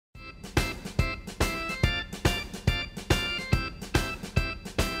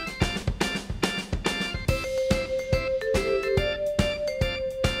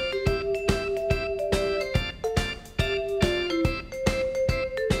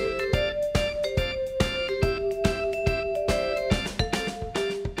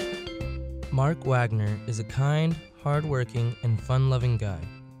Mark Wagner is a kind, hard-working, and fun-loving guy,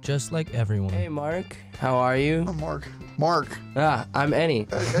 just like everyone. Hey, Mark. How are you? I'm Mark. Mark. I'm Eni.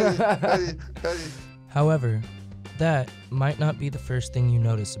 Eddie. However, that might not be the first thing you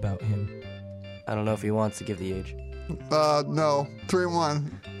notice about him. I don't know if he wants to give the age. No.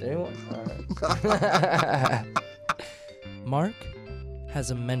 3-1. 31? All right. Mark has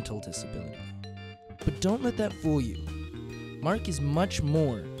a mental disability. But don't let that fool you. Mark is much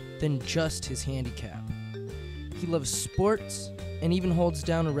more than just his handicap. He loves sports and even holds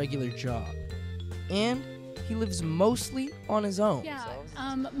down a regular job. And he lives mostly on his own. Yeah,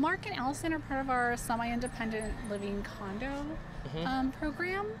 Mark and Allison are part of our semi-independent living condo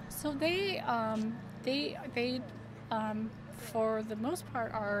program. So they for the most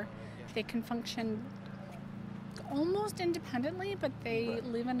part they can function almost independently, but they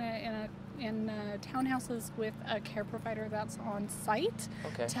live in townhouses with a care provider that's on site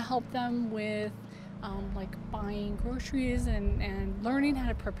to help them with like buying groceries and learning how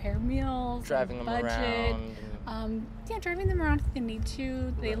to prepare meals, driving them around. Driving them around if they need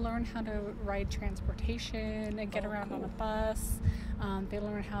to. They learn how to ride transportation and get around on a bus. They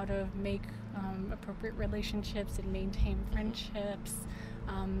learn how to make appropriate relationships and maintain friendships.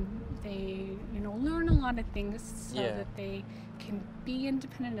 They, learn a lot of things so that they can be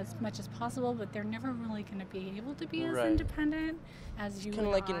independent as much as possible, but they're never really going to be able to be as independent as you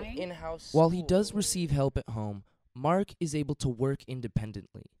and like I. An in-house While he does receive help at home, Mark is able to work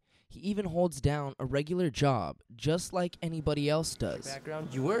independently. He even holds down a regular job, just like anybody else does. Background,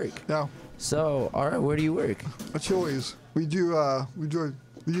 you work. Yeah. So, all right, where do you work? At Chili's. We do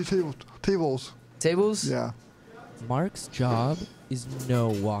tables. Tables? Yeah. Mark's job is no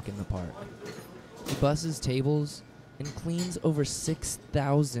walk in the park. He busses tables and cleans over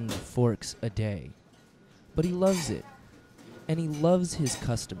 6,000 forks a day. But he loves it, and he loves his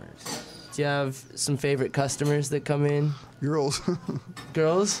customers. Do you have some favorite customers that come in? Girls.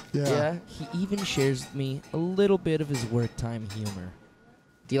 Girls? Yeah. He even shares with me a little bit of his work time humor.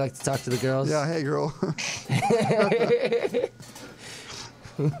 Do you like to talk to the girls? Yeah, hey, girl.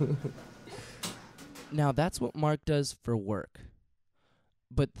 Now, that's what Mark does for work.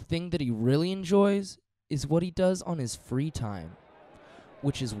 But the thing that he really enjoys is what he does on his free time,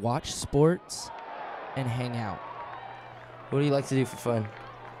 which is watch sports and hang out. What do you like to do for fun?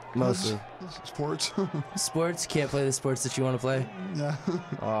 Mostly. Sports. Sports? Can't play the sports that you want to play? Yeah.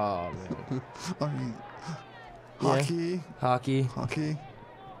 Oh, man. I mean, hockey. Hockey.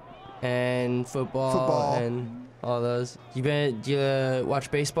 And football. And all those. Do you watch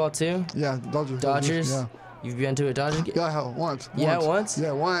baseball too? Yeah, Dodgers? Yeah. You've been to a Dodger game? Yeah, once. Yeah, once?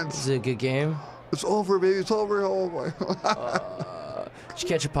 Yeah, once. Is it a good game? It's over, baby. It's over. Oh, boy. Did you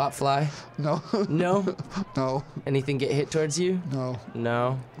catch a pop fly? No. No? No. Anything get hit towards you? No.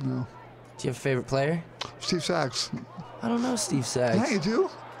 No? No. Do you have a favorite player? Steve Sachs. I don't know Steve Sachs. Yeah, you do?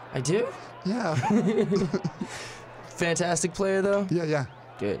 I do? Yeah. Fantastic player, though? Yeah.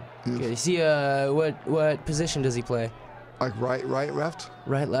 Good. Good. Is he, what position does he play? Like right, left?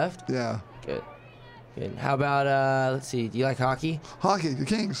 Right, left? Yeah. Good. Good. How about, let's see, do you like hockey? Hockey, the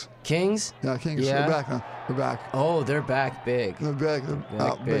Kings. Kings? Yeah, Kings. Yeah. They're back now. They're back. Oh, they're back big. They're back. They're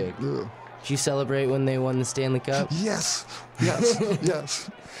out big. Yeah. Did you celebrate when they won the Stanley Cup? Yes. Yes.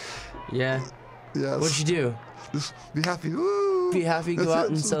 Yeah. Yes. What'd you do? Just be happy. Woo. Be happy, go out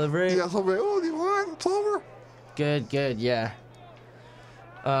and celebrate? Yeah, celebrate. Oh, you won. It's over. Good, yeah.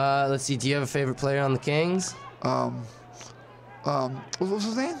 Let's see, do you have a favorite player on the Kings? What's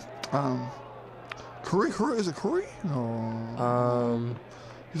his name? Curry? Is it Curry? No.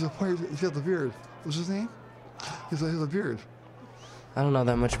 He's a player. He's got the beard. What's his name? He's a beard. I don't know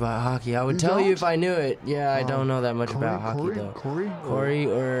that much about hockey. I would tell you if I knew it. Yeah, I don't know that much about hockey, though. Corey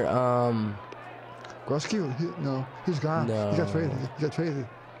or, Gretzky? No, he's gone. No. He got traded.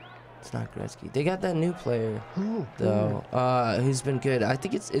 It's not Gretzky. They got that new player, Who? though, who's been good. I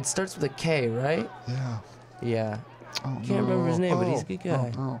think it starts with a K, right? Yeah. Yeah. Oh, Can't remember his name, but he's a good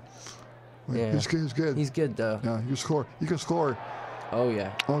guy. Wait, Yeah. He's good. He's good, though. Yeah, you can score. Oh,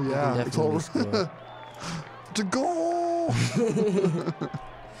 yeah. Oh, yeah. It's Definitely over. score. It's a goal!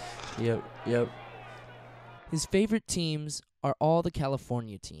 Yep. His favorite teams are all the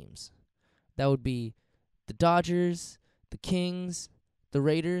California teams. That would be the Dodgers, the Kings, the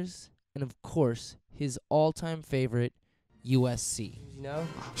Raiders, and of course, his all-time favorite, USC. You know?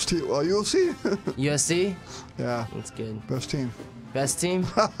 Steve, you'll see. USC? Yeah. That's good. Best team. Best team?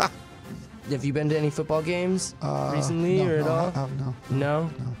 Have you been to any football games recently or at all? No. No?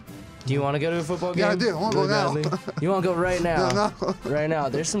 Do you want to go to a football game? Yeah, I do. I want to go now. You want to go right now? No. Right now.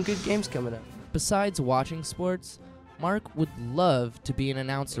 There's some good games coming up. Besides watching sports, Mark would love to be an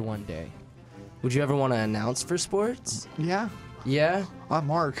announcer one day. Would you ever want to announce for sports? Yeah. Yeah? I'm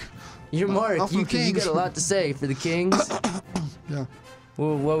Mark. You're Mark. I'm from You Kings. got a lot to say for the Kings. Yeah.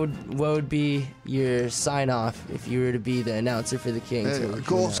 Well, what would be your sign off if you were to be the announcer for the Kings? Hey, What would you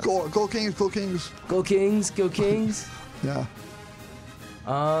go announce? Kings, go Kings. Go Kings, go Kings. Yeah.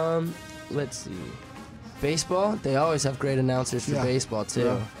 Let's see. Baseball, they always have great announcers for Yeah. baseball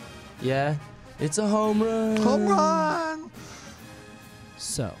too. Yeah. It's a home run. Home run.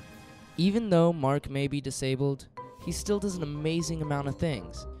 So, even though Mark may be disabled, he still does an amazing amount of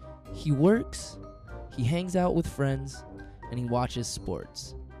things. He works, he hangs out with friends, and he watches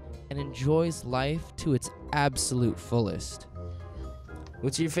sports, and enjoys life to its absolute fullest.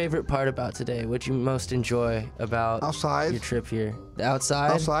 What's your favorite part about today? What you most enjoy about Outside. your trip here? The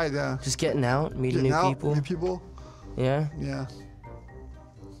outside? Outside, yeah. Just getting out, meeting Getting new out, people? New people. Yeah? Yeah.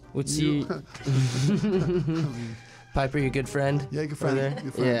 What's You- your... Piper, your good friend? Yeah, good over friend. there?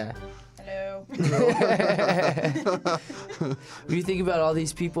 Good friend. Hello. What do you think about all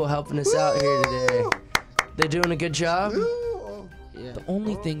these people helping us out here today? They're doing a good job? Ooh. Yeah. The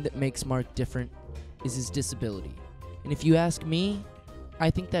only thing that makes Mark different is his disability. And if you ask me, I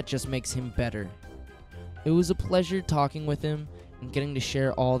think that just makes him better. It was a pleasure talking with him and getting to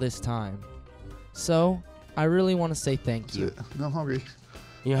share all this time. So, I really want to say thank That's you. it. No, I'm hungry.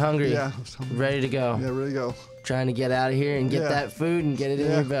 You're hungry? Yeah. I'm hungry. Ready to go? Yeah, ready to go. Trying to get out of here and get Yeah. that food and get it in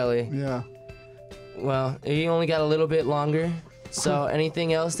Yeah. your belly. Yeah. Well, you only got a little bit longer. So,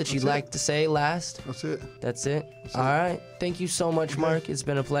 anything else that you'd That's it. like to say last? That's it. That's it? That's All it. right. Thank you so much, Okay. Mark. It's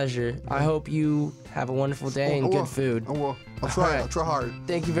been a pleasure. I hope you have a wonderful day I and will. good food. I will. I'll try. Alright. I'll try hard.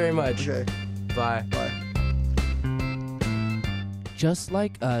 Thank you very much. Okay. Bye. Bye. Just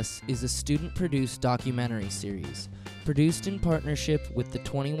Like Us is a student-produced documentary series produced in partnership with the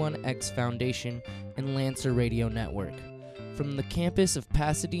 21X Foundation and Lancer Radio Network. From the campus of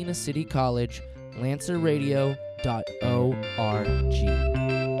Pasadena City College,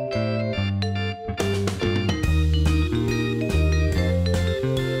 lancerradio.org.